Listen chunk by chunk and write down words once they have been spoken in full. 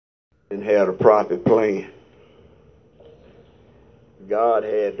and had a prophet playing. God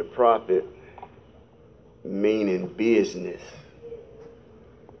had the prophet meaning business.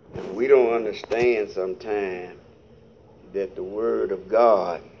 We don't understand sometimes that the word of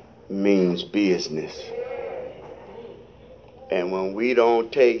God means business. And when we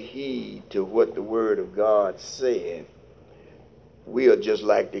don't take heed to what the word of God said, we are just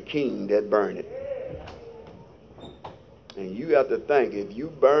like the king that burned it. And you have to think, if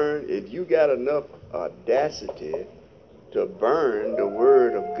you got enough audacity to burn the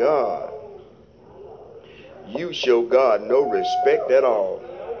word of God, you show God no respect at all.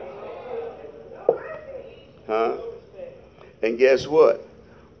 Huh? And guess what?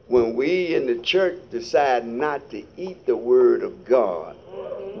 When we in the church decide not to eat the word of God,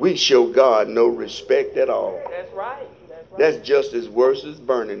 we show God no respect at all. That's right. That's just as worse as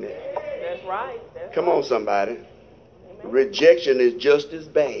burning it. That's right. Come on, somebody. Rejection is just as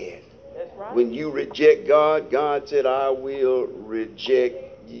bad. That's right. When you reject God, God said, I will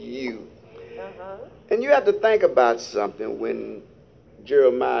reject you. And you have to think about something. When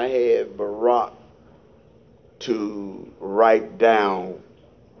Jeremiah had Baruch to write down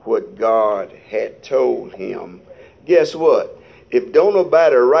what God had told him, guess what? If don't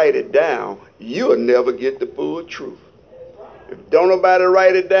nobody write it down, you'll never get the full truth. If don't nobody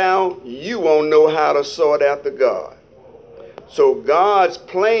write it down, you won't know how to sort after God. So God's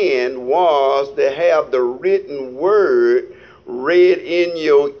plan was to have the written word read in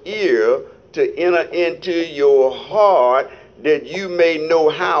your ear to enter into your heart that you may know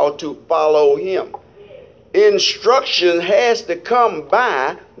how to follow him. Instruction has to come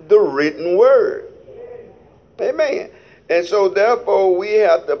by the written word. Amen. And so therefore we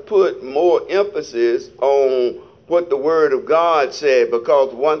have to put more emphasis on what the word of God said,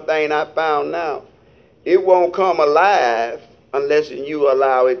 because one thing I found out, it won't come alive unless you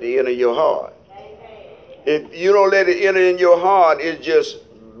allow it to enter your heart. If you don't let it enter in your heart, it's just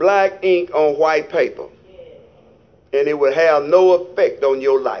black ink on white paper. And it will have no effect on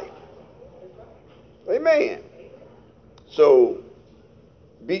your life. Amen. So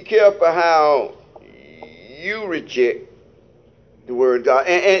be careful how you reject the word of God.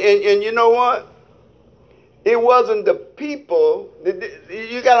 And you know what? It wasn't the people.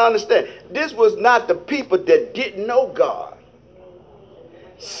 You got to understand, this was not the people that didn't know God.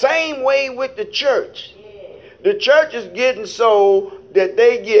 Same way with the church. The church is getting so that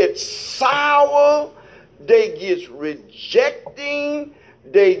they get sour, they get rejecting,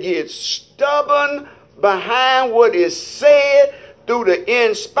 they get stubborn behind what is said through the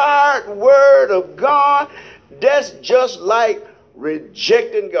inspired word of God. That's just like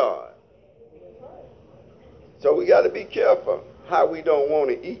rejecting God. So we got to be careful how we don't want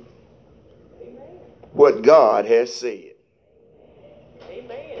to eat what God has said.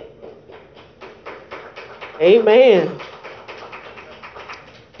 Amen. Amen.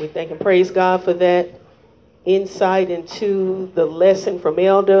 We thank and praise God for that insight into the lesson from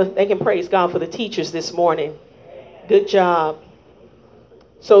Elder. Thank and praise God for the teachers this morning. Good job.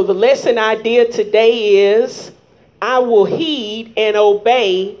 So the lesson idea today is, I will heed and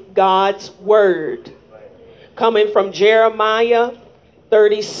obey God's word. Coming from Jeremiah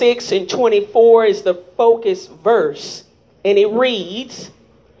 36 and 24 is the focus verse. And it reads,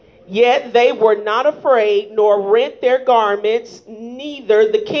 Yet they were not afraid, nor rent their garments,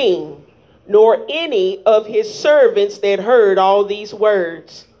 neither the king, nor any of his servants that heard all these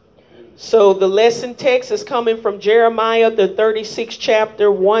words. So the lesson text is coming from Jeremiah, the 36th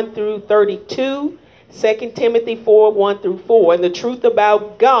chapter, 1 through 32, 2 Timothy 4, 1 through 4. And the truth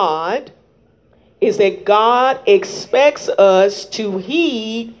about God is that God expects us to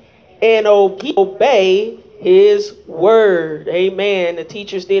heed and obey his word. Amen. The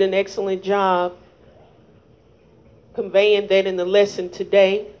teachers did an excellent job conveying that in the lesson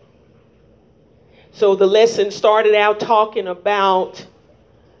today. So the lesson started out talking about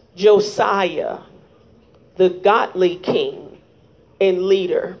Josiah, the godly king and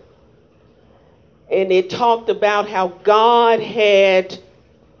leader. And it talked about how God had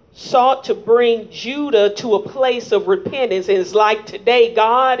sought to bring Judah to a place of repentance. And it's like today,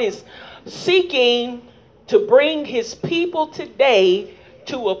 God is seeking to bring his people today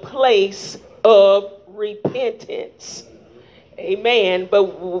to a place of repentance. Amen.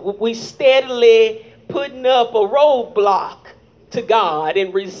 But we steadily putting up a roadblock to God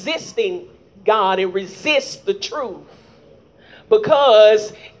and resisting God and resist the truth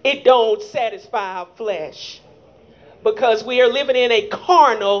because it don't satisfy our flesh. Because we are living in a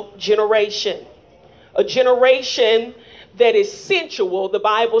carnal generation, a generation that is sensual. The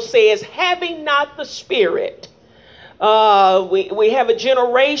Bible says, having not the Spirit, We have a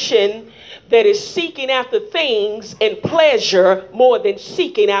generation that is seeking after things and pleasure more than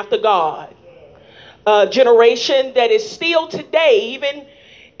seeking after God. A generation that is still today, even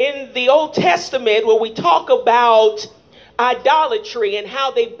in the Old Testament, where we talk about idolatry and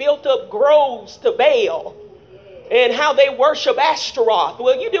how they built up groves to Baal and how they worship Ashtaroth.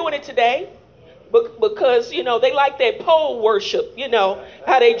 Well, you're doing it today because, you know, they like that pole worship, you know,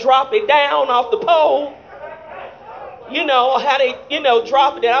 how they drop it down off the pole. You know, how they, you know,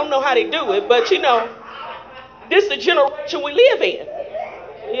 drop it. I don't know how they do it, but, you know, this is the generation we live in.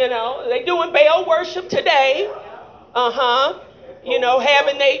 You know, they doing Baal worship today. You know,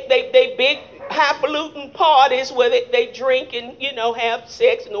 having they big highfalutin parties where they drink and, you know, have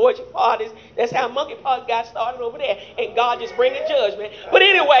sex and orgy parties. That's how monkeypox got started over there. And God just bringing judgment. But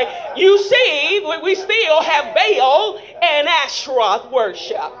anyway, you see, we still have Baal and Ashtaroth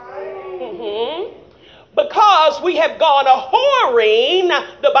worship. Because we have gone a-whoring,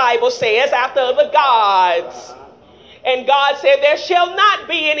 the Bible says, after other gods. And God said, there shall not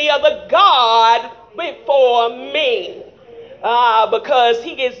be any other God before me. Because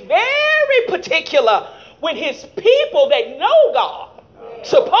he is very particular when his people that know God,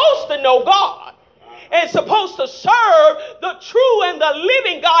 supposed to know God, and supposed to serve the true and the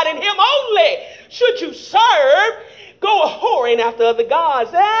living God, and him only should you serve, go a-whoring after other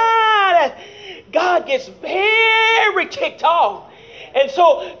gods. God gets very ticked off. And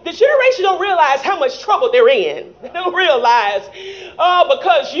so the generation don't realize how much trouble they're in. They don't realize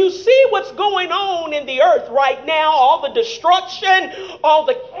because you see what's going on in the earth right now, all the destruction, all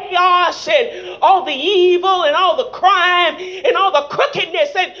the chaos and all the evil and all the crime and all the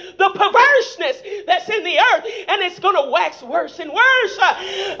crookedness and the perverseness that's in the earth. And it's going to wax worse and worse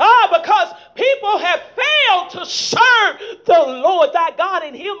because people have failed to serve the Lord thy God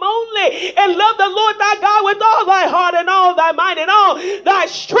and him only, and love the Lord thy God with all thy heart and all thy mind and all thy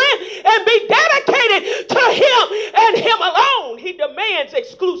strength, and be dedicated to him and him alone. He demands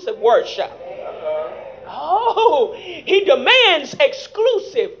exclusive worship. Oh, he demands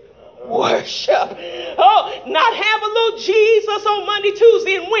exclusive worship. Oh, not have a little Jesus on Monday,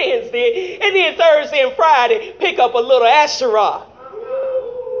 Tuesday, and Wednesday, and then Thursday and Friday pick up a little Asherah.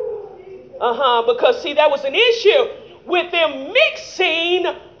 Because see, that was an issue with them mixing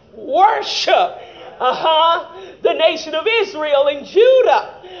worship. The nation of Israel and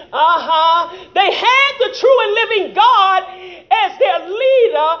Judah. They had the true and living God as their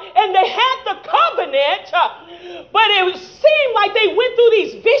leader, and they had the covenant, but it seemed like they went through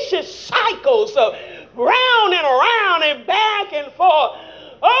these vicious cycles of round and around and back and forth.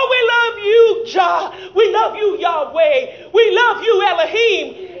 Oh, we love you, Jah. We love you, Yahweh. We love you,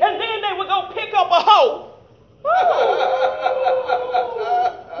 Elohim. And then they would go pick up a hoe.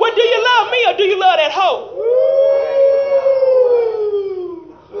 Well, do you love me or do you love that hoe?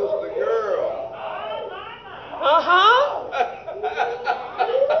 Sister girl.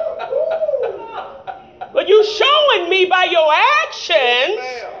 But you showing me by your actions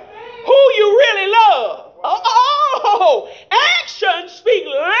who you really love. Oh, actions speak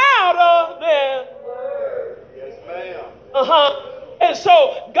louder than words. Yes, ma'am. And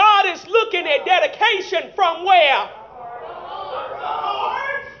so God is looking at dedication from where?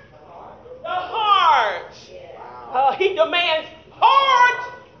 The heart. He demands heart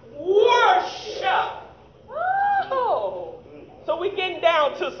worship. Oh, so we're getting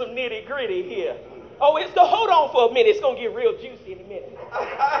down to some nitty gritty here. Oh, hold on for a minute. It's going to get real juicy in a minute.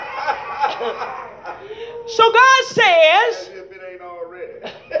 So God says, if it ain't already.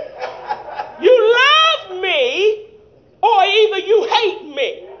 you love me or either you hate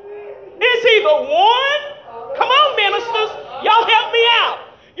me. It's either one. Come on, ministers. Y'all help me out.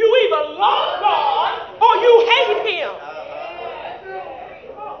 You either love God or you hate him.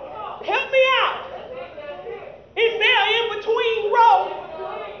 Help me out. Is there an in-between road?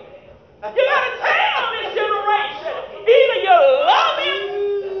 You got to tell this generation. Either you love him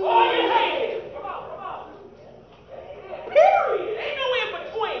or you hate him. Period. Ain't no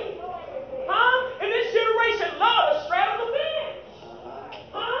in-between. And this generation loves to straddle the fence.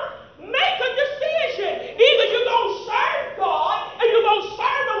 Make a decision. Either you're going to serve God and you're going to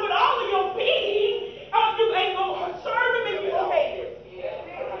serve him with all of your being, or you ain't going to serve him and you hate him.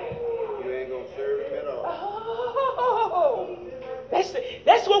 You ain't going to serve him at all. Oh,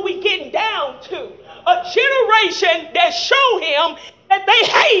 that's what we're getting down to. A generation that show him that they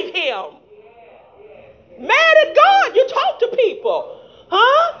hate him. Mad at God. You talk to people.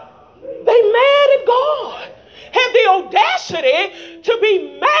 They mad at God. Have the audacity to be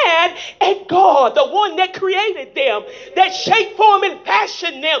mad at God. God, the one that created them, that shaped, formed, and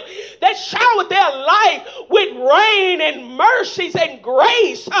fashioned them, that showered their life with rain and mercies and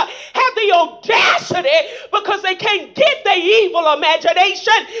grace, have the audacity, because they can't get their evil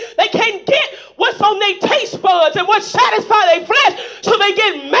imagination, they can't get what's on their taste buds and what satisfies their flesh, so they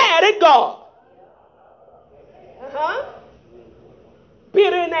get mad at God.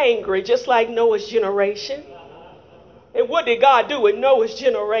 Bitter and angry, just like Noah's generation. And what did God do with Noah's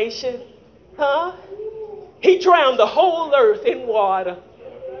generation? He drowned the whole earth in water.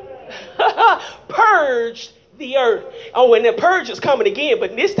 Purged the earth. Oh, and the purge is coming again,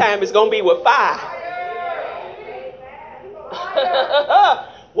 but this time it's going to be with fire.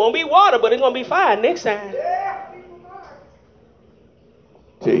 Won't be water, but it's going to be fire next time.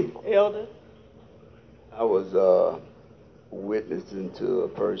 See, Elder? I was witnessing to a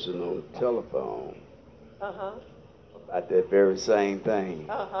person on the telephone about that very same thing.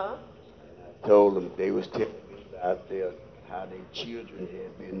 I told them, they was telling me about how their children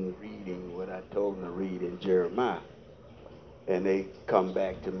had been reading what I told them to read in Jeremiah. And they come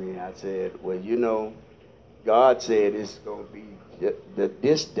back to me and I said, well, you know, God said it's going to be,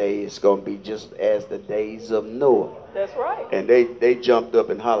 this day is going to be just as the days of Noah. That's right. And they jumped up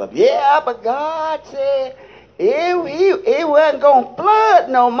and hollered, yeah, but God said it wasn't going to flood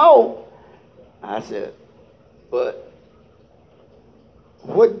no more. I said, but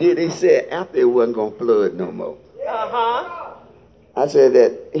what did he say after it wasn't going to flood no more? I said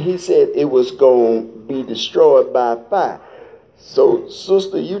that he said it was going to be destroyed by fire. So,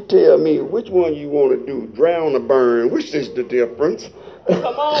 sister, you tell me which one you want to do, drown or burn? Which is the difference?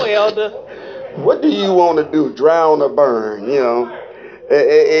 Come on, Elder. What do you want to do, drown or burn? You know,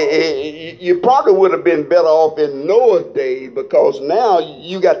 you probably would have been better off in Noah's day, because now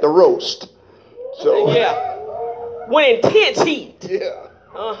you got the roast. So yeah, when intense heat. Yeah.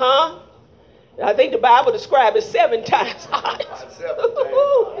 I think the Bible describes it 7 times hot. 7 times.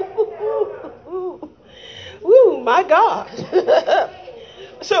 Woo, my God.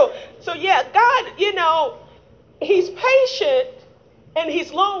 So yeah, God, you know, he's patient and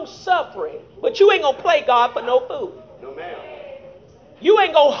he's long suffering, but you ain't gonna play God for no food. No, ma'am. You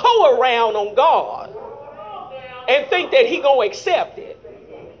ain't gonna hoe around on God and think that he gonna accept it.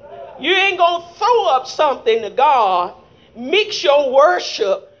 You ain't gonna throw up something to God, mix your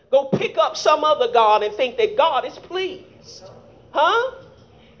worship, go pick up some other God and think that God is pleased.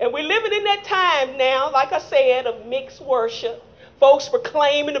 And we're living in that time now, like I said, of mixed worship. Folks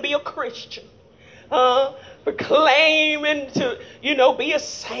proclaiming to be a Christian. Proclaiming to, you know, be a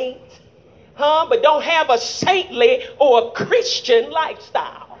saint. But don't have a saintly or a Christian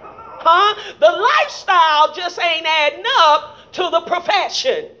lifestyle. The lifestyle just ain't adding up to the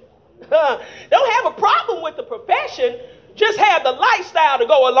profession. Don't have a problem with the profession. Just have the lifestyle to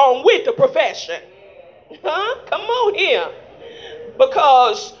go along with the profession. Come on here.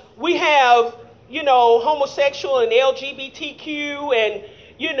 Because we have, you know, homosexual and LGBTQ and,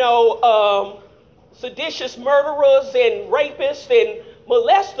 you know, seditious murderers and rapists and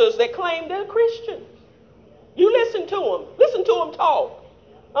molesters that claim they're Christians. You listen to them. Listen to them talk.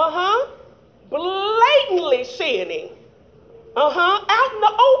 Blatantly sinning. Out in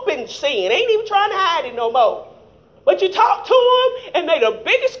the open sin. Ain't even trying to hide it no more. But you talk to them and they're the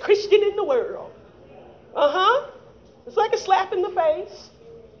biggest Christian in the world. It's like a slap in the face.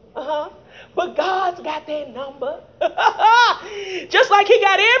 But God's got their number. Just like he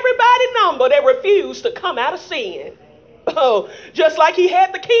got everybody's number that refused to come out of sin. Oh, just like he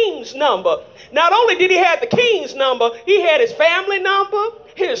had the king's number. Not only did he have the king's number, he had his family number,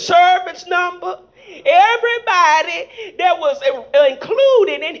 his servant's number, everybody that was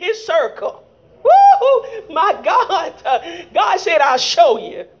included in his circle. Woo! My God. God said, I'll show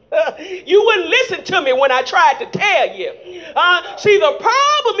you. You wouldn't listen to me when I tried to tell you. See, the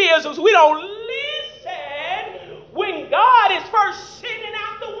problem is we don't listen when God is first sending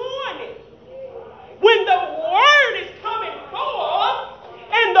out the warning. When the word is coming forth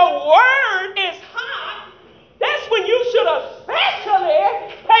and the word is hot, that's when you should especially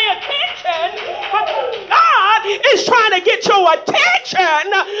pay attention. God is trying to get your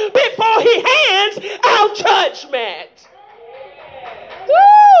attention before he hands out judgment.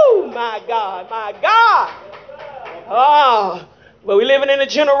 Woo! My God, my God. But we're living in a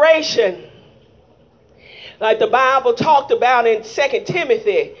generation like the Bible talked about in 2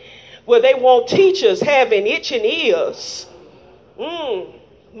 Timothy, where they want teachers having itching ears.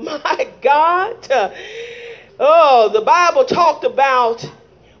 My God. The Bible talked about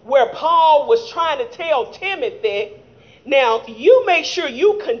where Paul was trying to tell Timothy, now you make sure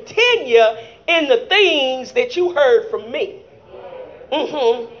you continue in the things that you heard from me.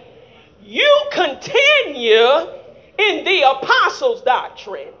 you continue in the apostles'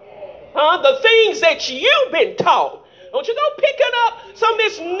 doctrine. The things that you've been taught. Don't you go picking up some of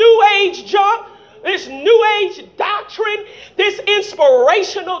this new age junk, this new age doctrine, this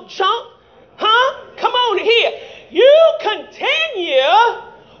inspirational junk. Come on here. You continue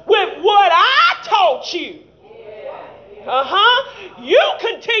with what I taught you. You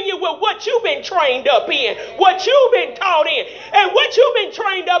continue with what you've been trained up in, what you've been taught in. And what you've been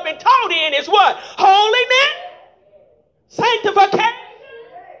trained up and taught in is what? Holiness, sanctification,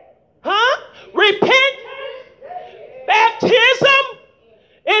 repentance, baptism,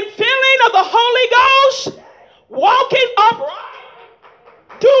 and filling of the Holy Ghost, walking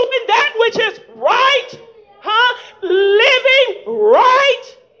upright, doing that which is right, living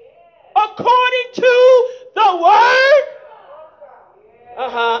right according to the word.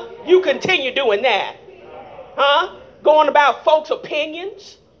 You continue doing that. Going about folks'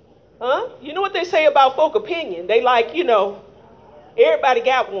 opinions. You know what they say about folk opinion? They like, everybody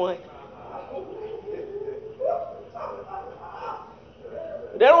got one.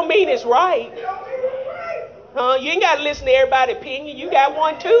 That don't mean it's right. You ain't got to listen to everybody's opinion. You got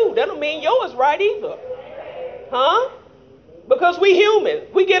one too. That don't mean yours right either. Because we human.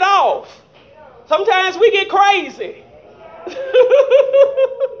 We get off. Sometimes we get crazy.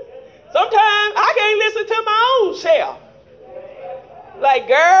 Sometimes I can't listen to my own self. Like,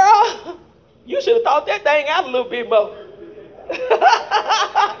 girl, you should have thought that thing out a little bit more.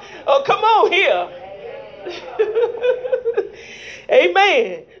 Oh, come on here.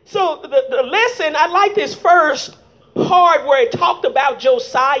 Amen. So the lesson, I like this first part where it talked about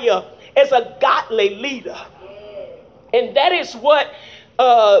Josiah as a godly leader. And that is what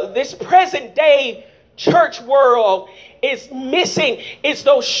this present day church world is missing. It's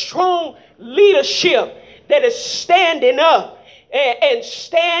those strong leadership that is standing up and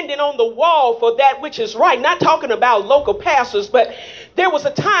standing on the wall for that which is right. Not talking about local pastors, but there was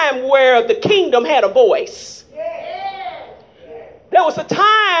a time where the kingdom had a voice. There was a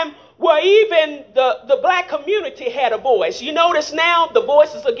time where even the black community had a voice. You notice now the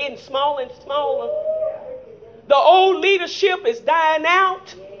voices are getting smaller and smaller. The old leadership is dying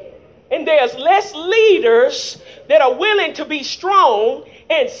out. And there's less leaders that are willing to be strong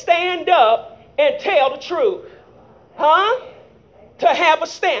and stand up and tell the truth. To have a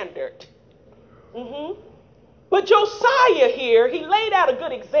standard. But Josiah here, he laid out a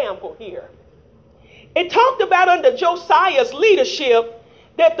good example here. It talked about under Josiah's leadership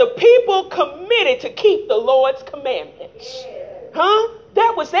that the people committed to keep the Lord's commandments.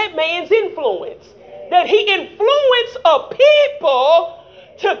 That was that man's influence. That he influenced a people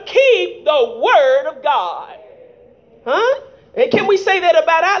to keep the word of God. And can we say that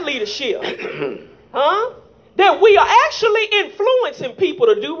about our leadership? That we are actually influencing people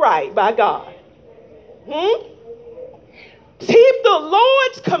to do right by God. Keep the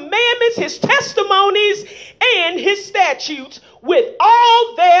Lord's commandments, his testimonies, and his statutes with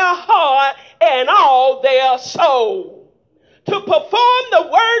all their heart and all their soul. To perform the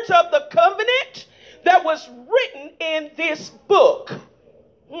words of the covenant that was written in this book.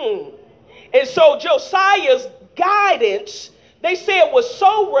 And so Josiah's guidance, they said, was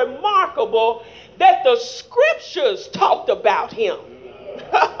so remarkable that the scriptures talked about him.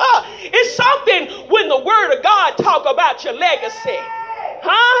 It's something when the word of God talk about your legacy.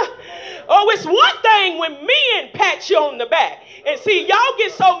 Oh, it's one thing when men pat you on the back. And see, y'all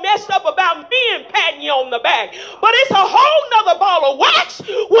get so messed up about men patting you on the back. But it's a whole nother ball of wax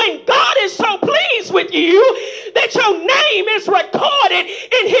when God is so pleased with you that your name is recorded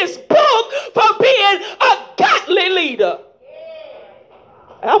in his book for being a godly leader.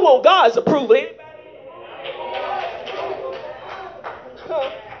 I want God's approval.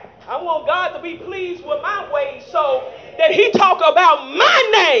 I want God to be pleased with my ways so that he talk about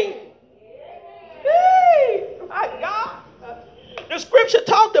my name. Hey, my God. The scripture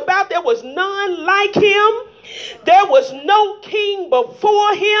talked about there was none like him. There was no king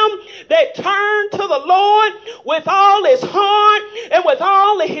before him that turned to the Lord with all his heart and with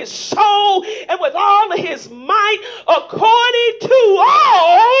all of his soul and with all of his might, according to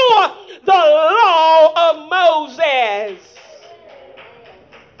all the law of Moses.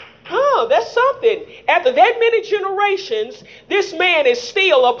 That's something. After that many generations, this man is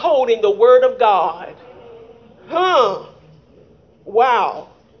still upholding the word of God. Wow.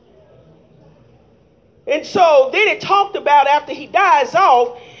 And so then it talked about after he dies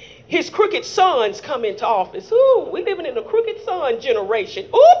off, his crooked sons come into office. Ooh, we're living in a crooked son generation.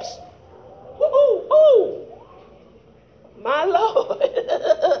 Oops. Ooh. My Lord.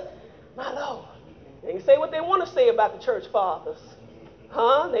 My Lord. They can say what they want to say about the church fathers.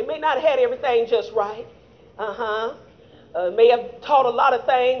 They may not have had everything just right. May have taught a lot of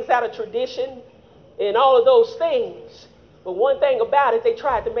things out of tradition and all of those things. But one thing about it, they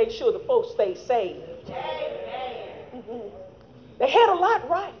tried to make sure the folks stay saved. They had a lot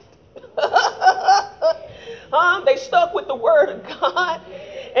right. They stuck with the word of God,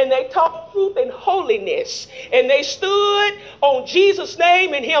 and they taught truth and holiness, and they stood on Jesus'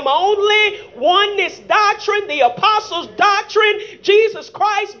 name and him only, oneness doctrine, the apostles' doctrine, Jesus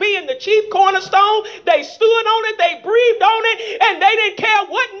Christ being the chief cornerstone. They stood on it, they breathed on it, and they didn't care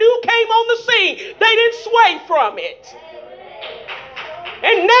what new came on the scene. They didn't sway from it.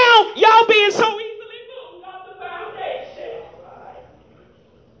 And now y'all being so easily moved off the foundation.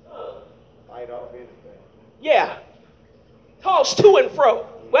 Yeah. Tossed to and fro.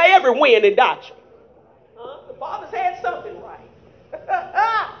 Well, every wind and doctrine. The fathers had something right.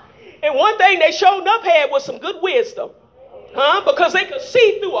 And one thing they showed up had was some good wisdom. Because they could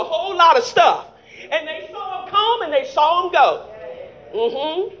see through a whole lot of stuff. And they saw them come and they saw them go.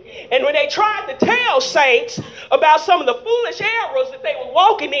 And when they tried to tell saints about some of the foolish errors that they were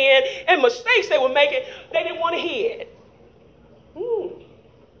walking in and mistakes they were making, they didn't want to hear it.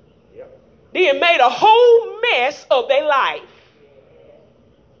 They had made a whole mess of their life.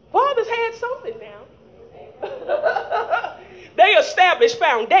 Fathers had something now. They established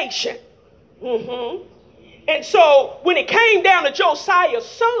foundation. And so when it came down to Josiah's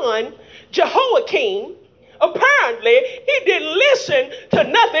son, Jehoiakim, apparently he didn't listen to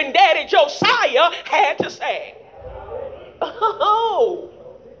nothing Daddy Josiah had to say. Oh,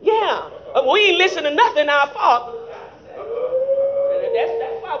 yeah. We ain't listen to nothing our father.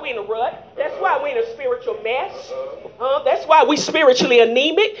 That's why we in a rut. That's why we in a spiritual mess. That's why we spiritually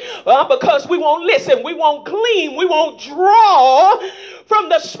anemic. Because we won't listen. We won't glean. We won't draw from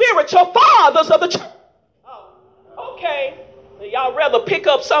the spiritual fathers of the church. Okay. Y'all rather pick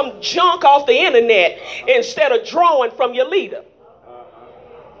up some junk off the internet instead of drawing from your leader.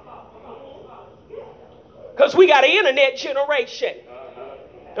 Because we got an internet generation.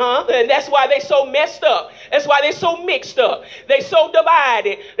 And that's why they so messed up. That's why they so mixed up. They so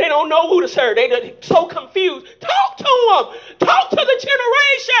divided. They don't know who to serve. They're so confused. Talk to them. Talk to the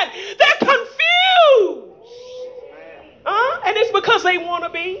generation. They're confused. And it's because they want to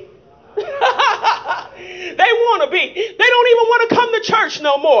be. They want to be. They don't even want to come to church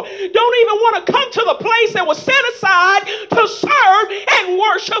no more. Don't even want to come to the place that was set aside to serve and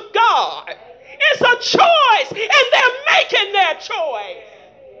worship God. It's a choice, and they're making their choice.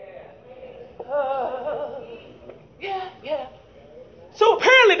 Yeah. So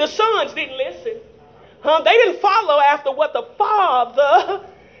apparently the sons didn't listen. They didn't follow after what the father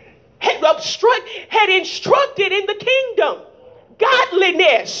had instructed in the kingdom.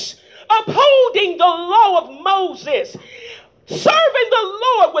 Godliness, upholding the law of Moses, serving the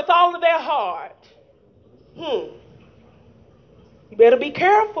Lord with all of their heart. You better be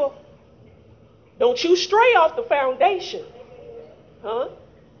careful. Don't you stray off the foundation.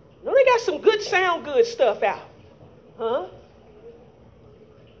 No, they got some good sound good stuff out.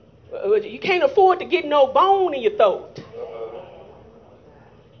 You can't afford to get no bone in your throat.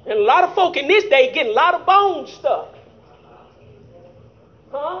 And a lot of folk in this day getting a lot of bone stuff.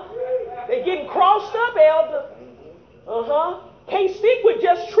 They getting crossed up, elder. Can't stick with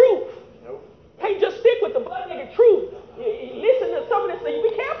just truth. Can't just stick with the butt-naked truth. You listen to some of this stuff. You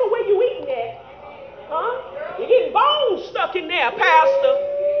be careful where you eating at. You're getting bones stuck in there, pastor.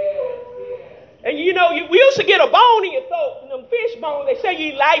 And you know, we used to get a bone in your throat, them fish bones. They say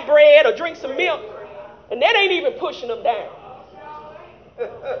you eat light bread or drink some milk, and that ain't even pushing them down.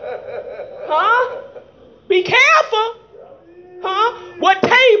 Be careful. What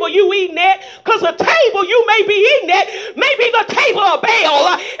table you eating at? Because the table you may be eating at may be the table of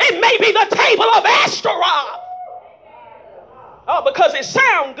Baal. It may be the table of Ashtaroth. Because it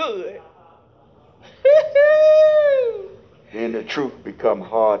sound good. And the truth become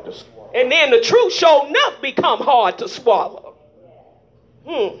hard to swallow. And then the truth sure enough become hard to swallow.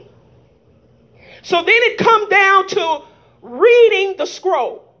 So then it come down to reading the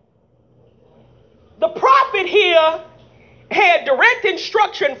scroll. The prophet here had direct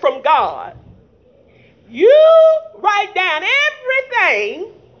instruction from God. You write down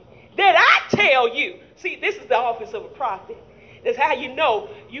everything that I tell you. See, this is the office of a prophet. That's how you know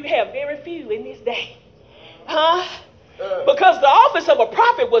you have very few in this day. Because the office of a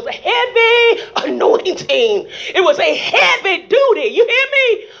prophet was a heavy anointing. It was a heavy duty. You hear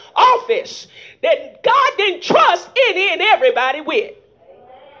me? Office that God didn't trust any and everybody with.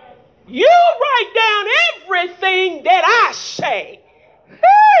 You write down everything that I say.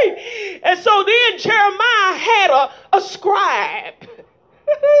 Hey! And so then Jeremiah had a scribe.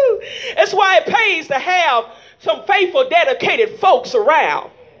 That's why it pays to have some faithful, dedicated folks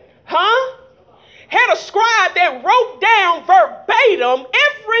around. Huh? Had a scribe that wrote down verbatim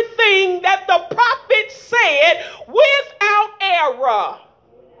everything that the prophet said without error.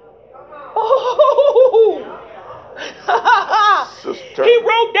 Oh. He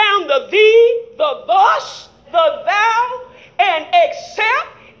wrote down the thee, the thus, the thou, and except,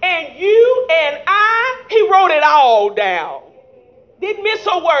 and you, and I. He wrote it all down. Didn't miss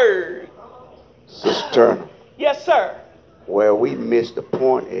a word. Sister Turner. Yes, sir. Where we missed the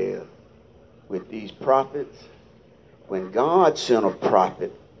point is, with these prophets, when God sent a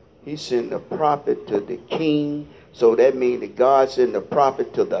prophet, he sent a prophet to the king. So that means that God sent a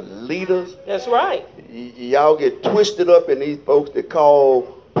prophet to the leaders. That's right. Y'all get twisted up in these folks that call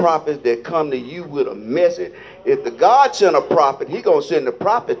prophets that come to you with a message. If the God sent a prophet, he going to send the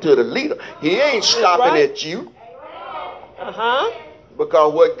prophet to the leader. He ain't stopping at you. Uh-huh.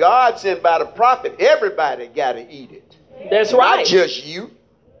 Because what God sent by the prophet, everybody got to eat it. That's right. Not just you.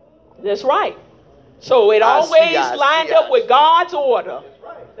 That's right. So it always lined up with God's order.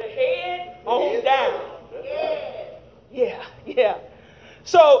 The head on down. Yeah.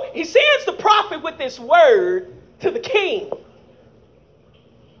 So he sends the prophet with this word to the king,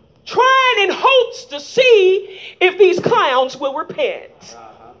 trying in hopes to see if these clowns will repent.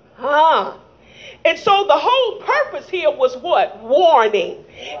 And so the whole purpose here was what? Warning.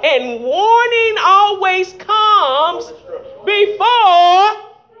 And warning always comes before.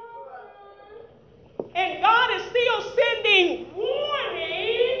 And God is still sending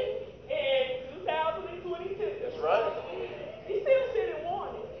warning in 2022. That's right. He's still sending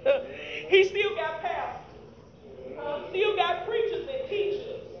warning. He still got pastors. Still got preachers and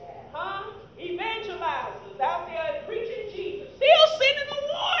teachers. Evangelizers out there preaching Jesus. Still sending a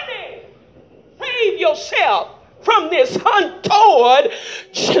warning. Save yourself from this untoward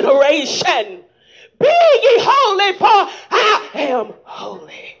generation. Be ye holy, for I am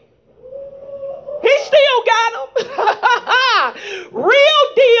holy. He still got them. Real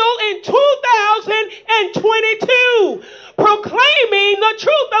deal in 2022. Proclaiming the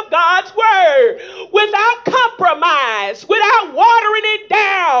truth of God's word without compromise, without watering it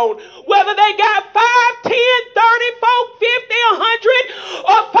down. Whether they got 5, 10, 30, 40, 50, 100,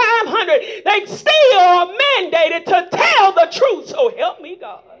 or 500, they still are mandated to tell the truth. So help me,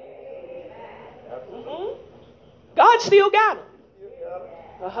 God. God still got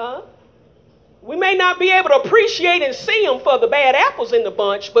them. We may not be able to appreciate and see them for the bad apples in the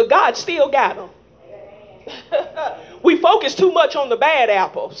bunch, but God still got them. We focus too much on the bad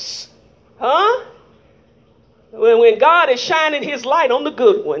apples. When God is shining his light on the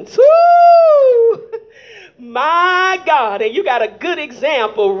good ones. Woo! My God. And you got a good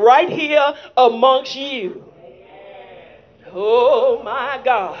example right here amongst you. Oh, my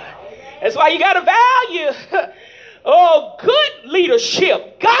God. That's why you got to value good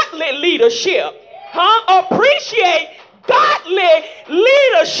leadership, godly leadership. Appreciate godly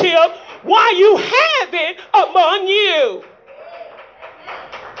leadership while you have it among you.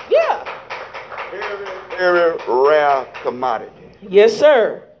 Yeah. Very, very rare commodity. Yes,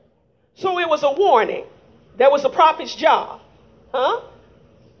 sir. So it was a warning. That was the prophet's job.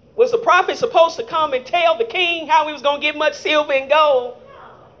 Was the prophet supposed to come and tell the king how he was going to get much silver and gold?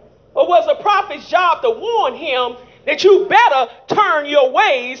 Or was the prophet's job to warn him that you better turn your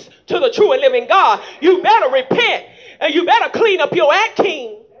ways to the true and living God? You better repent and you better clean up your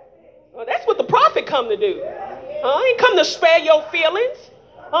acting. Well, that's what the prophet come to do. He ain't come to spare your feelings.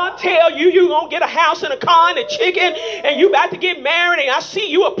 Tell you you're going to get a house and a car and a chicken and you about to get married and I see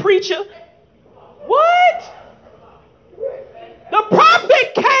you a preacher. What? The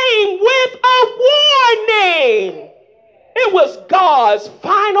prophet came with a warning. It was God's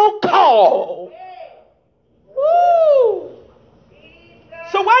final call. Woo.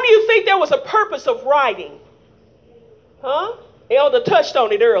 So why do you think there was a purpose of writing? Elder touched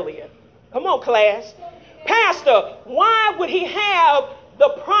on it earlier. Come on, class. Pastor, why would he have the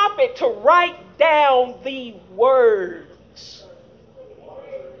prophet to write down the words?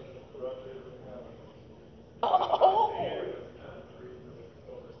 Oh.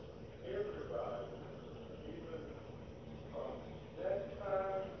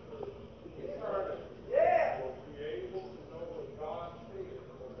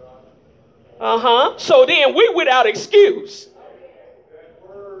 So then we without excuse.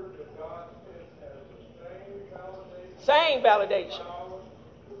 Same validation.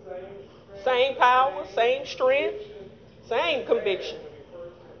 Same power, same strength, same conviction.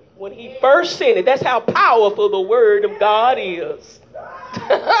 When he first sent it, that's how powerful the word of God is.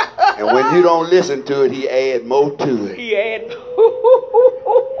 And when you don't listen to it, he add more to it. He add.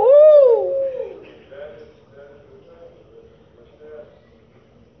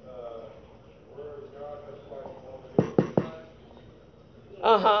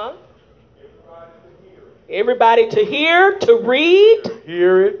 Uh-huh. Everybody to hear, to read. To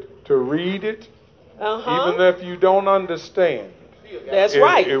hear it, to read it. Uh-huh. Even if you don't understand. That's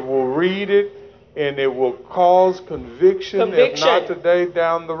right. It will read it, and it will cause conviction. If not today,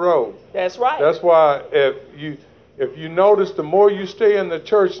 down the road. That's right. That's why if you notice, the more you stay in the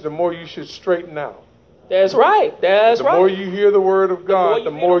church, the more you should straighten out. That's right. That's right. The more you hear the word of God,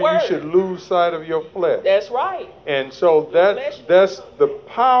 the more you should lose sight of your flesh. That's right. And so that's the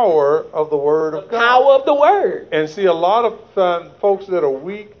power of the word of God. The power of the word. And see, a lot of folks that are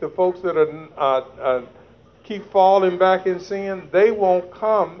weak, the folks that are keep falling back in sin, they won't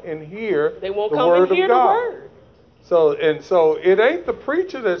come and hear the word of God. So it ain't the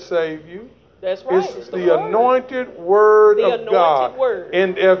preacher that saved you. That's right. It's the anointed word of God.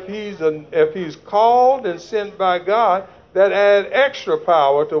 And if he's called and sent by God, that adds extra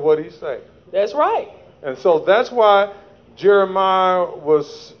power to what he's saying. That's right. And so that's why Jeremiah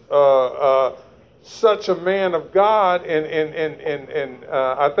was such a man of God. And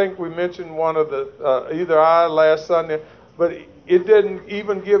I think we mentioned one of the either last Sunday, but it didn't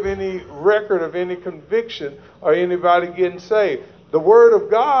even give any record of any conviction or anybody getting saved. The word of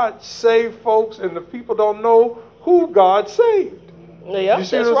God saved folks, and the people don't know who God saved. Yeah, you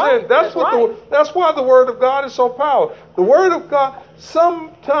see what I'm saying? That's why the word of God is so powerful. The word of God,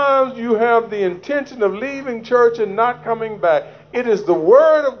 sometimes you have the intention of leaving church and not coming back. It is the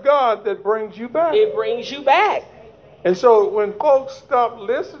word of God that brings you back. It brings you back. And so when folks stop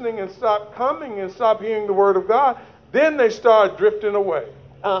listening and stop coming and stop hearing the word of God, then they start drifting away.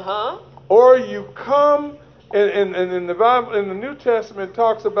 Uh-huh. Or you come, and in the Bible, in the New Testament, it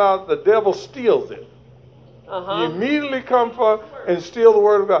talks about the devil steals it. Uh-huh. You immediately come for and steal the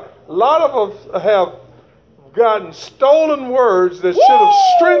word of God. A lot of us have gotten stolen words that should have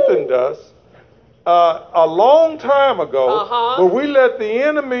strengthened us a long time ago, but we let the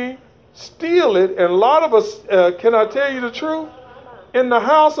enemy steal it. And a lot of us, can I tell you the truth? In the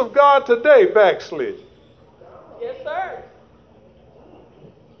house of God today, backslid. Yes, sir.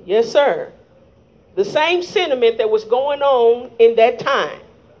 Yes, sir. The same sentiment that was going on in that time.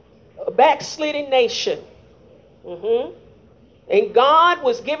 A backslidden nation. Mm-hmm. And God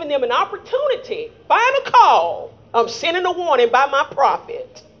was giving them an opportunity, final call. I'm sending a warning by my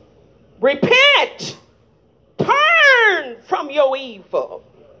prophet. Repent. Turn from your evil.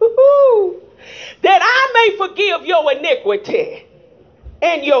 That I may forgive your iniquity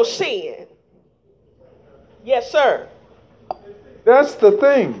and your sin. Yes, sir. That's the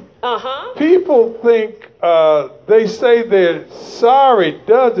thing. Uh-huh. People think they say they're sorry,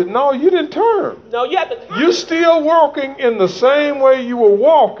 does it? No, you didn't turn. No, you have to turn. You're still walking in the same way you were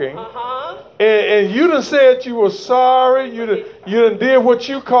walking. Uh-huh. And you done said you were sorry. You done did what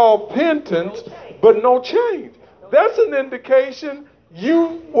you call penance, but no change. That's an indication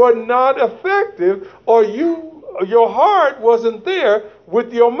you were not effective, or your heart wasn't there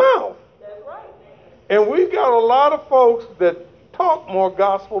with your mouth. That's right. And we've got a lot of folks that talk more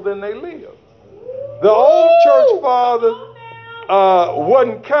gospel than they live. The old church father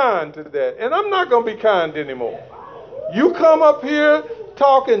wasn't kind to that. And I'm not going to be kind anymore. You come up here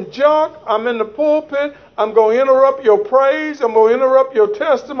talking junk, I'm in the pulpit, I'm going to interrupt your praise, I'm going to interrupt your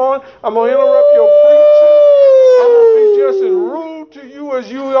testimony, I'm going to interrupt your preaching. I'm going to be just as rude to you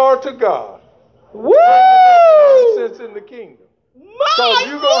as you are to God. Woo! Nonsense in the kingdom. Because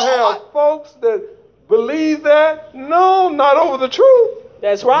you're going to have folks that believe that? No, not over the truth.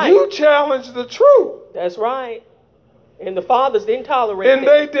 That's right. You challenge the truth. That's right. And the fathers didn't tolerate and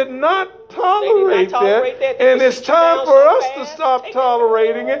that. And they did not tolerate that. And it's time for us to stop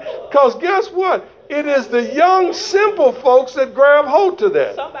tolerating it. Because guess what? It is the young, simple folks that grab hold to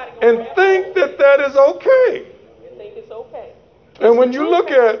that and think that that is okay. And think it's okay. And when you look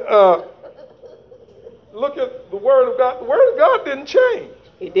at the Word of God, the Word of God didn't change.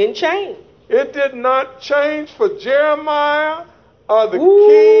 It didn't change. It did not change for Jeremiah or the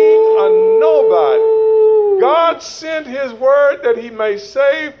king or nobody. God sent his word that he may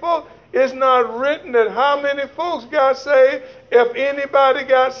save folks. It's not written that how many folks got saved. If anybody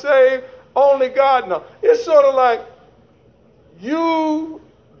got saved, only God knows. It's sort of like you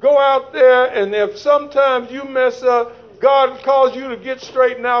go out there, and if sometimes you mess up, God calls you to get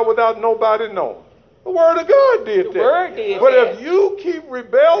straightened out without nobody knowing. The Word of God did that. But if you keep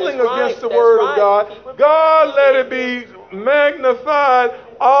rebelling against the Word of God, God let it be magnified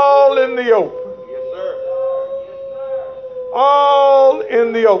all in the open. Yes, sir. All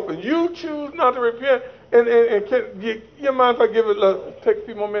in the open. You choose not to repent. And can you mind if I take a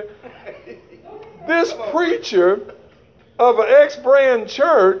few more minutes? This preacher of an ex-brand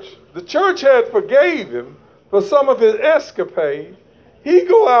church, the church had forgave him for some of his escapades. He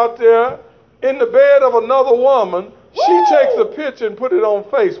go out there in the bed of another woman. She takes a picture and put it on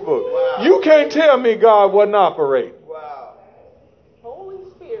Facebook. Wow. You can't tell me God wasn't operating. Wow. Holy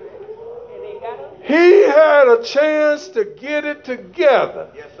Spirit. And they got him. He had a chance to get it together.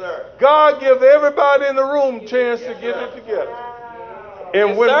 Yes, sir. God gives everybody in the room a chance to get it together.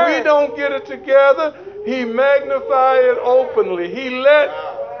 And when we don't get it together, he magnifies it openly.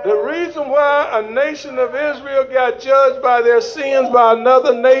 The reason why a nation of Israel got judged by their sins by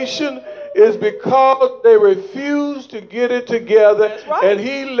another nation is because they refused to get it together. That's right. And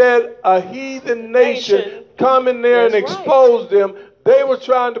he let a heathen nation come in there and expose them. They were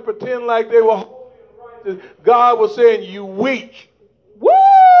trying to pretend like they were holy and righteous. God was saying, you weak. Woo!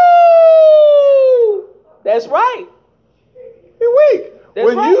 That's right. You weak.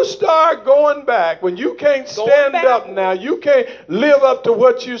 When you start going back, when you can't stand up now, you can't live up to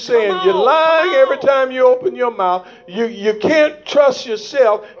what you're saying. You're lying every time you open your mouth. You can't trust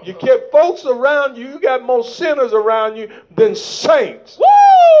yourself. You get folks around you. You got more sinners around you than saints.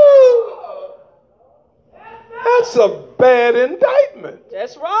 Woo! That's a bad indictment.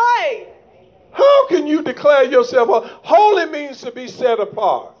 That's right. How can you declare yourself holy? Means to be set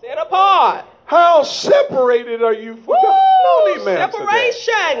apart. Set apart. How separated are you from God? No need man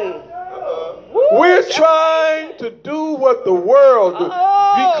separation. We're trying to do what the world does.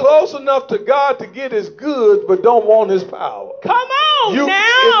 Be close enough to God to get his goods, but don't want his power. Come on now.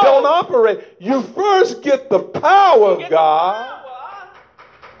 It don't operate. You first get the power of God.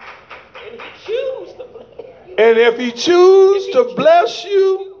 And he chooses to bless. And if he chooses to bless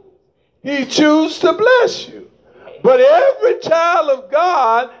you, he chooses to bless you. But every child of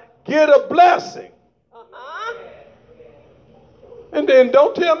God get a blessing. And then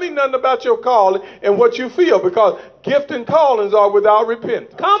don't tell me nothing about your calling and what you feel, because gift and callings are without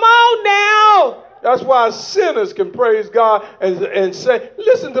repentance. Come on now. That's why sinners can praise God and say,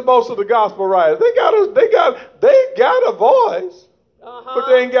 listen to most of the gospel writers. They got a voice, but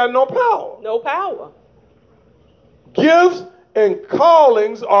they ain't got no power. No power. Gifts and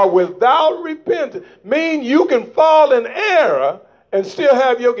callings are without repentance. Mean you can fall in error and still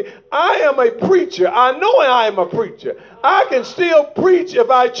have your gift. I am a preacher. I know I am a preacher. I can still preach if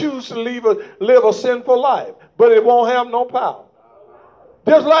I choose to live a sinful life, but it won't have no power.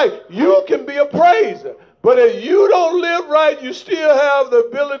 Just like you can be a praiser, but if you don't live right, you still have the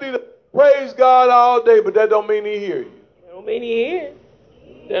ability to praise God all day, but that don't mean he hear you. That don't mean he hear.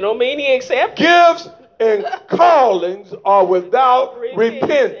 That don't mean he accept. Gifts and callings are without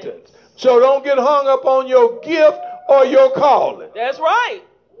repentance. So don't get hung up on your gift or your calling. That's right.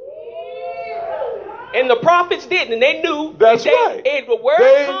 And the prophets didn't, and they knew. That's right. And the word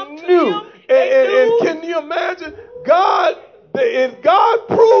they come to knew. them, And can you imagine? God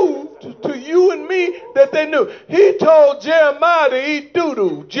proved to you and me that they knew. He told Jeremiah to eat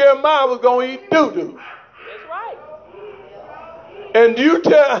doo-doo. Jeremiah was going to eat doo-doo. That's right. And you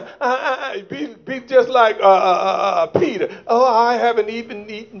tell, be just like Peter. Oh, I haven't even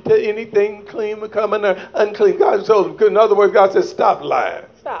eaten anything clean, becoming unclean. God told him. In other words, God said, stop lying.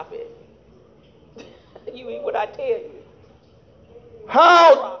 Stop it. You eat what I tell you.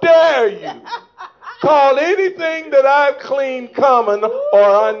 How dare you call anything that I've cleaned common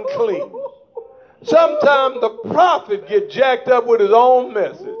or unclean? Sometimes the prophet get jacked up with his own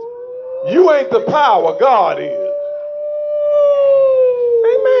message. You ain't the power, God is.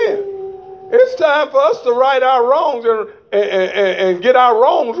 Amen. It's time for us to right our wrongs and get our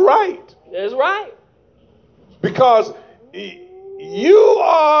wrongs right. That's right. Because you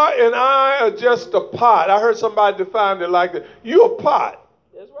are and I are just a pot. I heard somebody define it like that. You're a pot.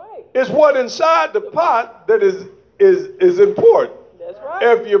 That's right. It's what inside the pot that is important. That's right.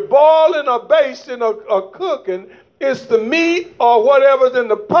 If you're boiling or basting or cooking, it's the meat or whatever's in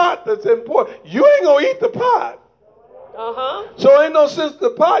the pot that's important. You ain't going to eat the pot. So ain't no sense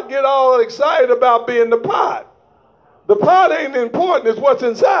the pot get all excited about being the pot. The pot ain't important. It's what's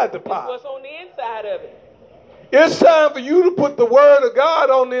inside the pot. It's what's on the inside of it. It's time for you to put the word of God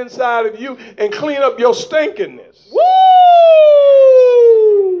on the inside of you and clean up your stinkiness. Woo!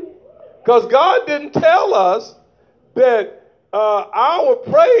 Because God didn't tell us that our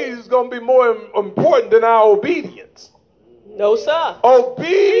praise is going to be more important than our obedience. No, sir.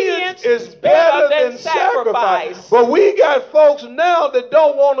 Obedience is better than sacrifice. But we got folks now that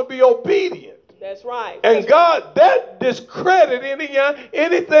don't want to be obedient. That's right. And God, that discredit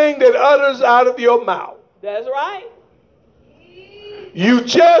anything that utters out of your mouth. That's right. You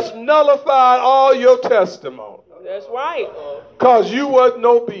just nullified all your testimony. That's right. Because you wasn't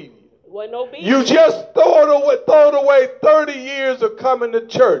obedient. Wasn't obedient. You just throwed away 30 years of coming to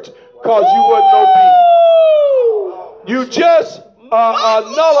church because you wasn't obedient. You just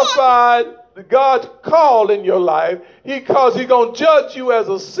nullified God's call in your life, because he's going to judge you as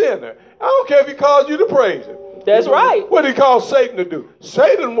a sinner. I don't care if he calls you to praise him. That's right. What did he call Satan to do?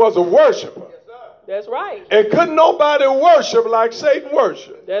 Satan was a worshiper. That's right. And couldn't nobody worship like Satan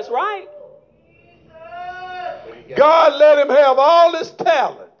worshiped. That's right. God let him have all his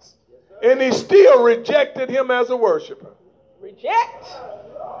talents, and he still rejected him as a worshiper. Reject.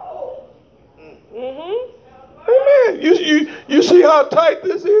 Mm-hmm. Amen. You see how tight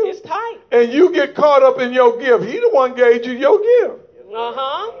this is? It's tight. And you get caught up in your gift. He the one gave you your gift.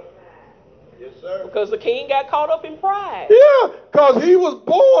 Uh-huh. Yes, sir. Because the king got caught up in pride. Yeah, because he was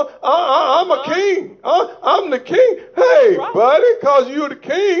born. I'm a king. I'm the king. Hey, Right. buddy, because you're the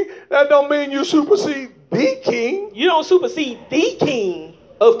king, that don't mean you supersede the king. You don't supersede the king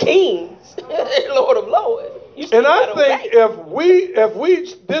of kings, Lord of lords. You still And I gotta think obey. if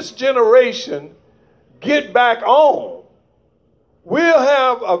we this generation get back on, we'll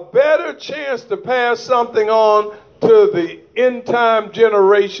have a better chance to pass something on to the end time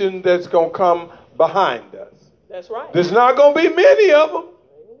generation that's going to come behind us. That's right. There's not going to be many of them,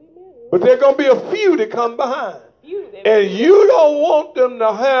 but there are going to be a few that come behind. And you don't want them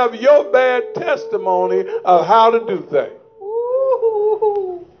to have your bad testimony of how to do things.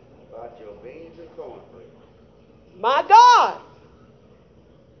 Ooh, About your beans and cornbread. my God.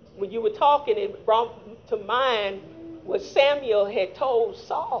 When you were talking, it brought to mind what Samuel had told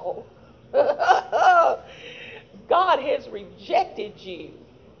Saul. God has rejected you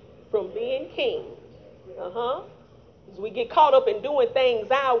from being king. As we get caught up in doing things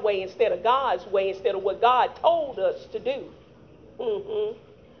our way instead of God's way, instead of what God told us to do.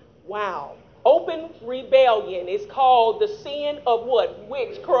 Wow. Open rebellion is called the sin of what?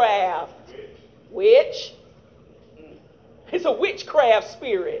 Witchcraft. Witch. It's a witchcraft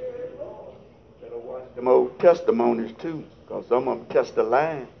spirit. Better watch them old testimonies too, because some of them test the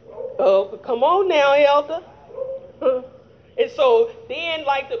line. Oh, come on now, elder. And so then,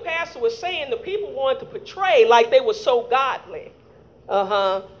 like the pastor was saying, the people wanted to portray like they were so godly.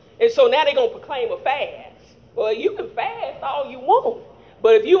 And so now they're going to proclaim a fast. Well, you can fast all you want,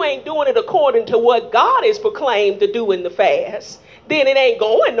 but if you ain't doing it according to what God has proclaimed to do in the fast, then it ain't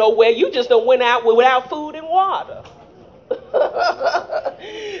going nowhere. You just done went out without food and water.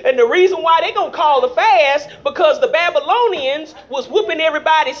 And the reason why they gonna call the fast, because the Babylonians was whooping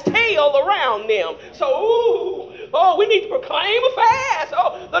everybody's tail around them. So, we need to proclaim a fast.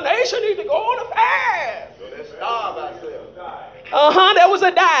 Oh, the nation needs to go on a fast. So let's starve ourselves. That was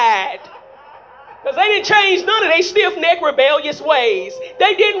a diet. Because they didn't change none of their stiff-necked rebellious ways.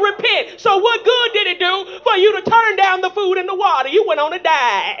 They didn't repent. So what good did it do for you to turn down the food and the water? You went on a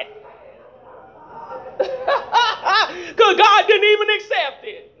diet. Because God didn't even accept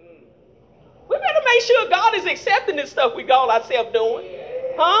it. We better make sure God is accepting this stuff we call ourselves doing.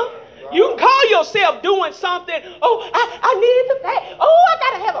 You can call yourself doing something. Oh, I need to pay. Oh, I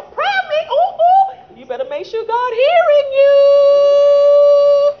got to have a prayer meeting. You better make sure God hearing you.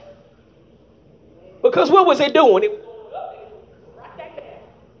 Because what was it doing? It was going up right back down.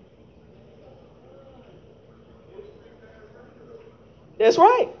 That's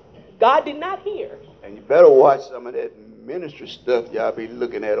right. God did not hear. And you better watch some of that ministry stuff y'all be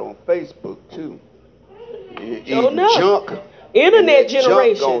looking at on Facebook too. You eating junk. Internet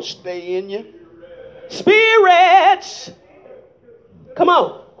generation. Junk gonna stay in you. Spirits. Come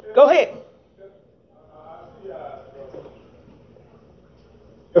on. Go ahead.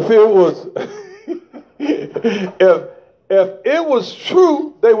 If it was if it was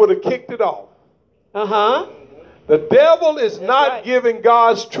true, they would have kicked it off. The devil is not giving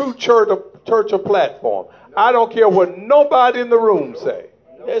God's true church a platform. I don't care what nobody in the room say.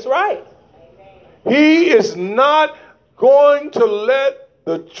 That's right. He is not going to let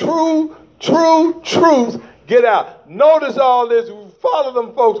the true truth get out. Notice all this. Follow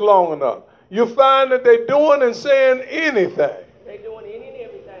them folks long enough. You find that they're doing and saying anything. They're doing any and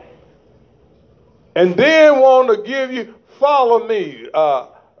everything. And then want to give you, follow me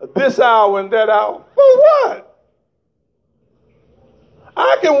this hour and that hour. For what?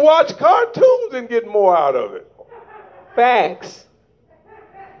 I can watch cartoons and get more out of it. Facts.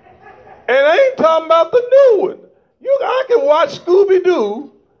 And I ain't talking about the new one. I can watch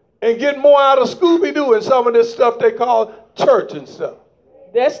Scooby-Doo and get more out of Scooby-Doo and some of this stuff they call church and stuff.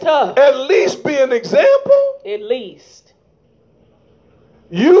 That's tough. At least be an example. At least.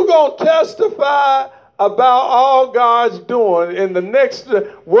 You gonna testify about all God's doing, and the next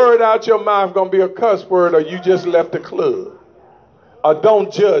word out your mouth gonna be a cuss word, or you just left the club. Or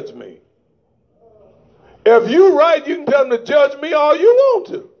don't judge me. If you right, you can tell them to judge me all you want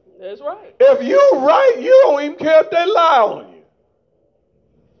to. That's right. If you right, you don't even care if they lie on you.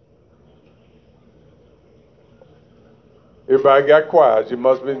 Everybody got quiet. You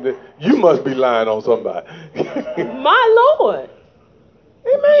must be lying on somebody. My Lord.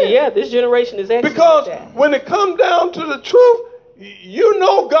 Amen. Yeah, this generation is excellent. Because at that. when it comes down to the truth, you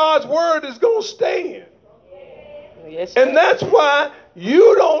know God's word is going to stand. Yes, And that's why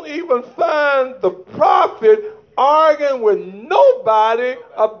you don't even find the prophet arguing with nobody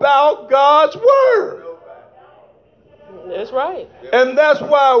about God's word. That's right. And that's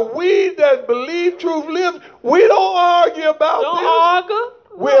why we that believe truth lives, we don't argue about Don't this. argue.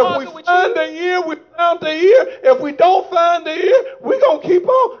 Well, if we find the ear, we found the ear. If we don't find the ear, we're going to keep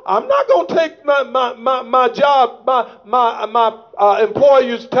on. I'm not going to take my job, my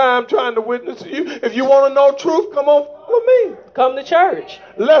employer's time trying to witness to you. If you want to know truth, come on, follow me. Come to church.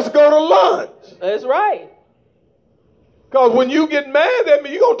 Let's go to lunch. That's right. Because when you get mad at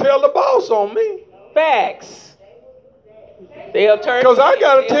me, you're going to tell the boss on me. Facts. They'll turn. Because I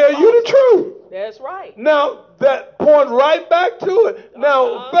got to tell you the truth. That's right. Now, that point right back to it.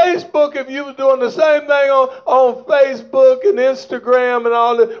 Now, Facebook, if you were doing the same thing on Facebook and Instagram and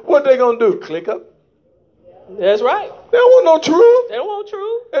all that, what they going to do? Click up? That's right. They don't want no truth. They don't want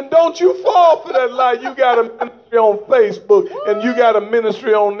truth. And don't you fall for that lie. You got a ministry on Facebook and you got a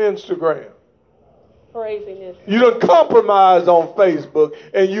ministry on Instagram. Craziness. You done compromise on Facebook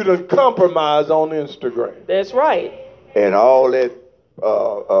and you done compromise on Instagram. That's right. And all that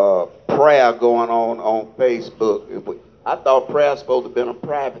prayer going on Facebook. I thought prayer was supposed to have been a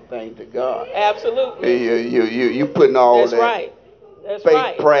private thing to God. Absolutely. You putting all That's that right. That's fake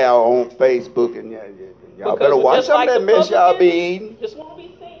right. prayer on Facebook, and y'all Because better watch just some like of that the mess y'all be publicans, eating. Just want to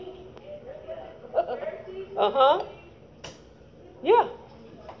be seen. Uh-huh. Yeah.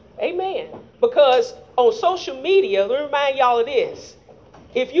 Amen. Because on social media, let me remind y'all of this.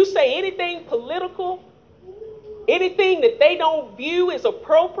 If you say anything political, anything that they don't view as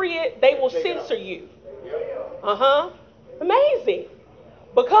appropriate, they will censor you. Uh-huh. Amazing.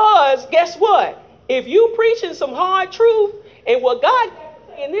 Because guess what? If you preaching some hard truth, and what God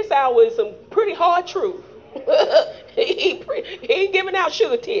in this hour is some pretty hard truth. he ain't giving out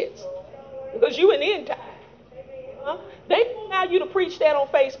sugar tits. Because you in the end time. They don't allow you to preach that on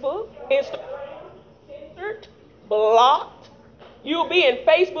Facebook, Instagram, censored, blocked. You'll be in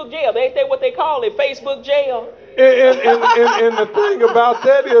Facebook jail. Ain't that what they call it? Facebook jail. And the thing about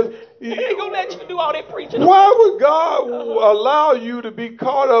that is, They ain't gonna let you do all that preaching. why would God allow you to be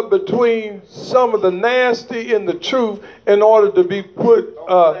caught up between some of the nasty and the truth in order to be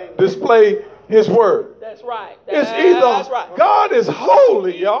display His word? That's right. It's either That's right. God is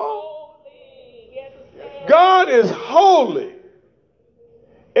holy, y'all. God is holy,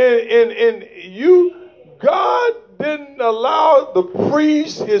 and God didn't allow the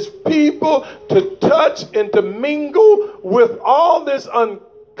priests, His people, to touch and to mingle with all this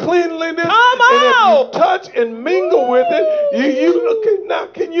uncleanliness. Come and if on! you touch and mingle with it, now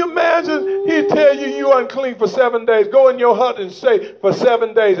can you imagine? He'd tell you unclean for 7 days. Go in your hut and stay for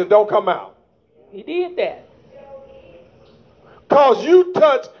 7 days and don't come out. He did that. Because you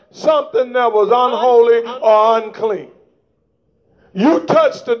touched something that was unholy or unclean. You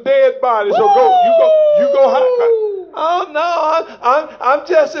touched a dead body, so you go hide. Oh no, I'm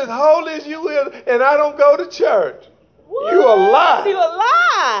just as holy as you will, and I don't go to church. What? You a lie. You a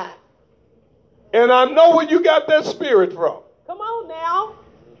lie. And I know where you got that spirit from. Come on now.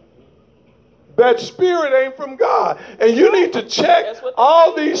 That spirit ain't from God. And you need to check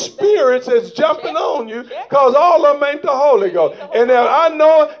all these spirits that's jumping on you, because all of them ain't the Holy Ghost. And I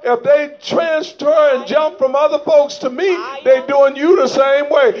know if they transfer and jump from other folks to me, they doing you the same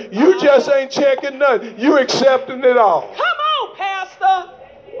way. You just ain't checking nothing. You accepting it all. Come on, Pastor.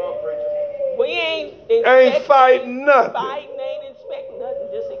 We Ain't fighting nothing. Ain't inspecting nothing.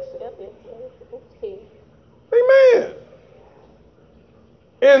 Just accept it. Okay. Amen.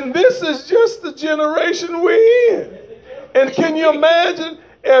 And this is just the generation we're in. And can you imagine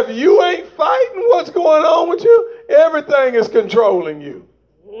if you ain't fighting what's going on with you? Everything is controlling you.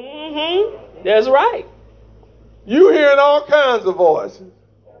 Mm-hmm. That's right. You hearing all kinds of voices.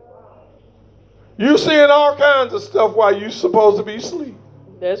 You seeing all kinds of stuff while you supposed to be asleep.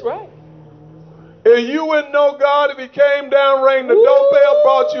 That's right. If you wouldn't know God, if He came down, rang the doorbell,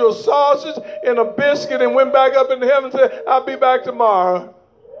 brought you a sausage and a biscuit, and went back up into heaven and said, I'll be back tomorrow.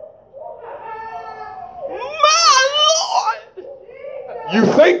 My Lord. You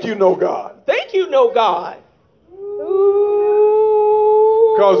think you know God. Think you know God.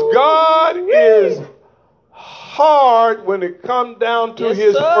 Because God is hard when it comes down to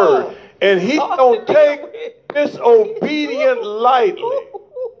His word. And He don't take disobedient lightly.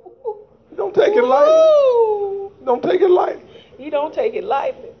 Don't take it lightly. Don't take it lightly. He don't take it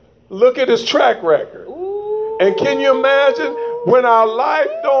lightly. Look at His track record. Ooh. And can you imagine when our life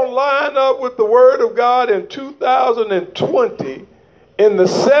don't line up with the Word of God in 2020, in the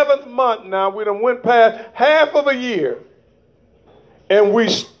 7th month now, we done went past half of a year, and we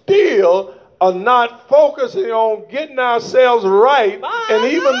still are not focusing on getting ourselves right. And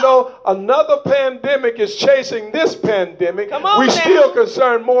even though another pandemic is chasing this pandemic, we still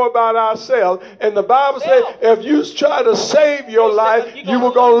concerned more about ourselves. And the Bible says if you try to save your life, you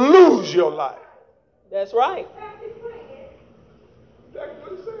were going to lose your life. That's right.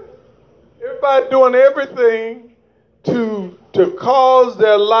 Everybody doing everything to cause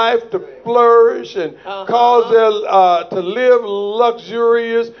their life to flourish and cause their to live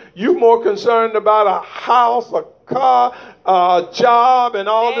luxurious. You more concerned about a house, a car, a job, and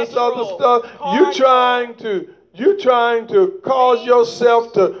all this other stuff. You trying to cause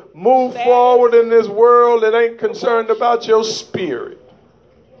yourself to move forward in this world that ain't concerned about your spirit.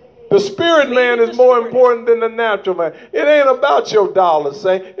 The spirit man is more important than the natural man. It ain't about your dollars,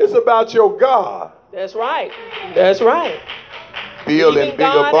 saint. It's about your God. That's right. That's right. Building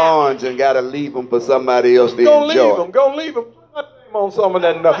bigger barns and got to leave them for somebody else to enjoy. Go leave them. Put my name on some of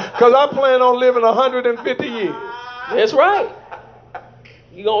that stuff. Because I plan on living 150 years. That's right.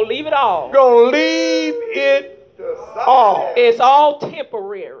 You're going to leave it all. Going to leave it all. It's all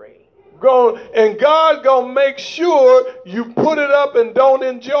temporary. And God going to make sure you put it up and don't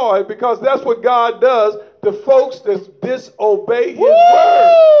enjoy it, because that's what God does to folks that disobey His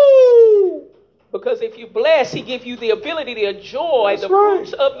word. Because if you bless, He gives you the ability to enjoy the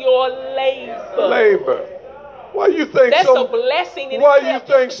fruits of your labor. Why you think that's so? A blessing. Why you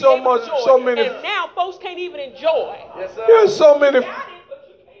think so much? So many. And now folks can't even enjoy. Yes, sir. There's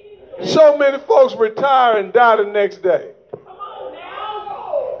so many folks retire and die the next day. Come on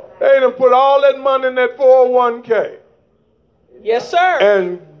now. They done put all that money in that 401k. Yes, sir.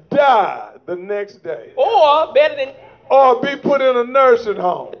 And die the next day. Or better than. Or be put in a nursing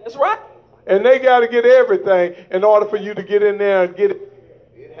home. That's right. And they got to get everything in order for you to get in there and get it.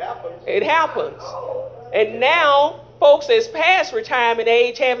 It happens. And now, folks that's past retirement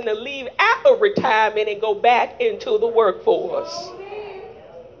age having to leave after retirement and go back into the workforce.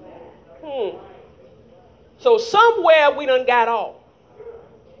 So somewhere we done got off.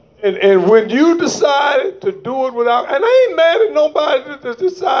 And when you decided to do it without, and I ain't mad at nobody that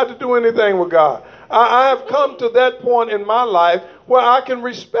decide to do anything with God. I have come to that point in my life where I can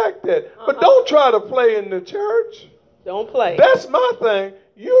respect it. But don't try to play in the church. Don't play. That's my thing.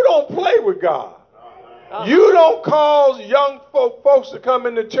 You don't play with God. You don't cause young folks to come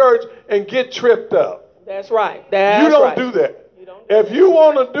into church and get tripped up. That's right. You don't do that. If you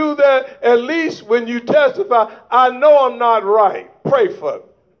want to do that, at least when you testify, I know I'm not right. Pray for me.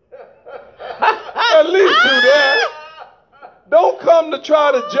 At least do that. Don't come to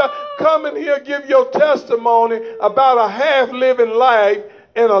try to come in here, give your testimony about a half-living life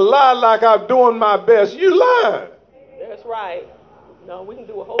and a lie like I'm doing my best. You lying. That's right. No, we can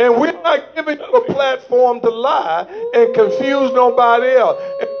do a whole. And we're not giving you a platform to lie and confuse nobody else.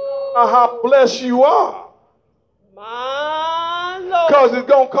 And how blessed you are. My Lord. Because it's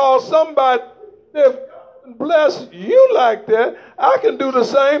going to cause somebody, if God bless you like that, I can do the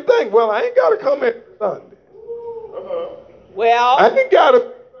same thing. Well, I ain't got to come every Sunday. Well, I ain't got to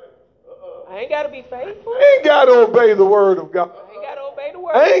be faithful. I ain't got to obey the word of God. I ain't got to obey the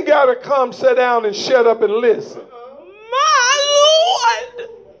word. I ain't got to come sit down and shut up and listen. My Lord.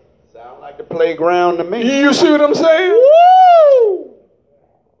 Sound like the playground to me. You see what I'm saying? Woo!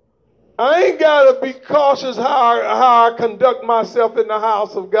 I ain't got to be cautious how I conduct myself in the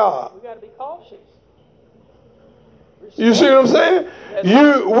house of God. We got to be cautious. You see what I'm saying?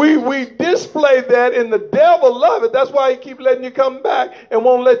 We display that, and the devil love it. That's why he keep letting you come back and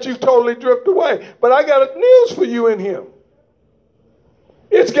won't let you totally drift away. But I got news for you in him.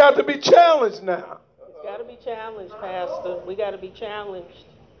 It's got to be challenged now. It's got to be challenged, Pastor. We got to be challenged.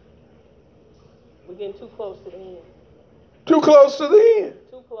 We're getting too close to the end. Too close to the end.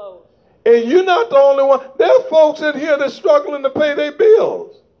 Too close. And you're not the only one. There are folks in here that's struggling to pay their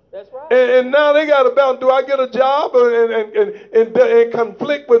bills. That's right. And now they got to balance. Do I get a job and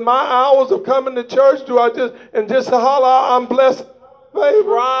conflict with my hours of coming to church? Do I just holler, I'm blessed? Favor?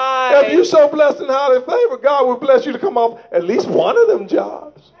 Right. If you're so blessed and highly favored, God will bless you to come off at least one of them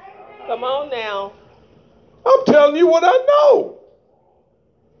jobs. Come on now. I'm telling you what I know.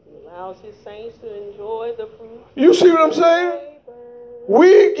 He allows his saints to enjoy the fruit. You see what I'm saying?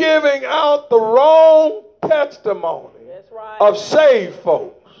 We're giving out the wrong testimony. That's right. Of saved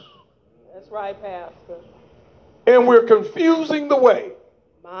folks. That's right, Pastor. And we're confusing the way.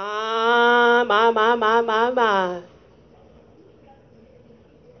 My.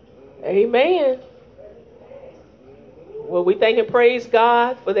 Amen. Well, we thank and praise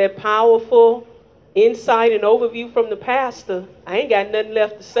God for that powerful insight and overview from the pastor. I ain't got nothing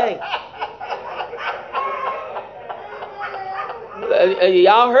left to say.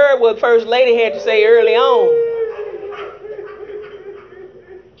 Y'all heard what First Lady had to say early on.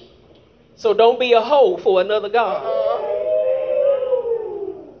 So don't be a hoe for another God.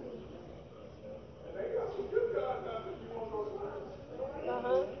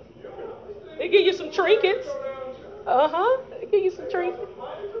 They give you some trinkets. They give you some trinkets.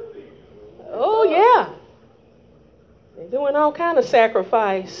 Oh, yeah. They're doing all kind of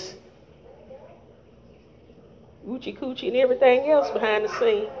sacrifice. Oochie coochie and everything else behind the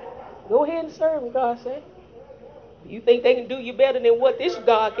scene. Go ahead and serve them, God said. You think they can do you better than what this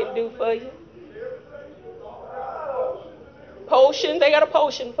God can do for you? Potion, they got a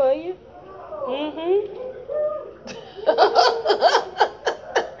potion for you.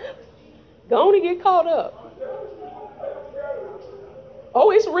 Go on and get caught up.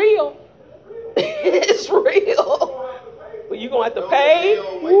 Oh, it's real. It's real. But you're going to have to pay.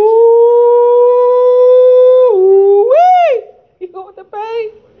 Woo-wee. You're going to have to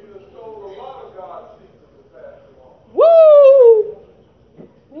pay. Woo!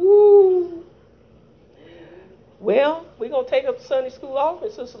 Woo! Well, we're going to take up the Sunday school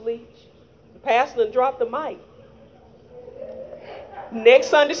office, Sister Leach. The pastor done dropped the mic. Next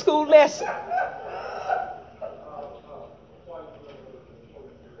Sunday school lesson.